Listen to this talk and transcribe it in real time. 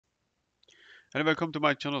Hello, welcome to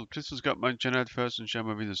my channel. Please subscribe my channel first and share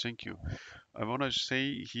my video. Thank you. I want to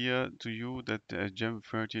say here to you that Gem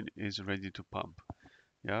 13 is ready to pump.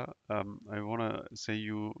 Yeah, I want to say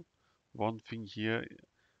you one thing here.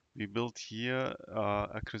 We built here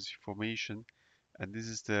accuracy formation, and this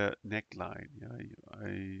is the neckline. Yeah,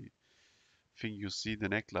 I think you see the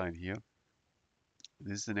neckline here.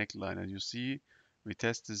 This is the neckline, and you see we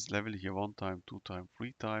test this level here one time, two time,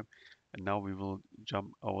 three time, and now we will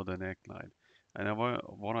jump over the neckline. And I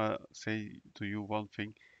want to say to you one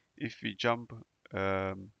thing: if we jump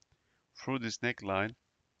through this neckline,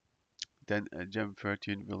 then gem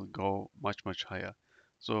 13 will go much higher.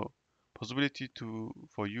 So possibility to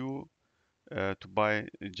for you to buy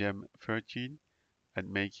gem 13 and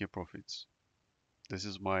make your profits. This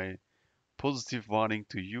is my positive warning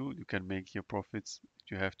to you. You can make your profits.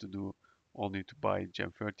 You have to do only to buy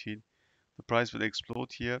gem 13. The price will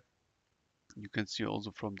explode here. You can see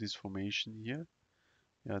also from this formation here.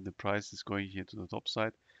 Yeah, the price is going here to the top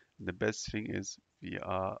side. And the best thing is we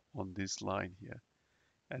are on this line here.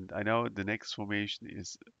 And I know the next formation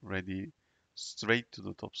is ready straight to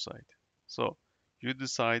the top side. So you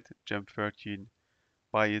decide gem 13,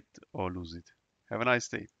 buy it or lose it. Have a nice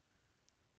day.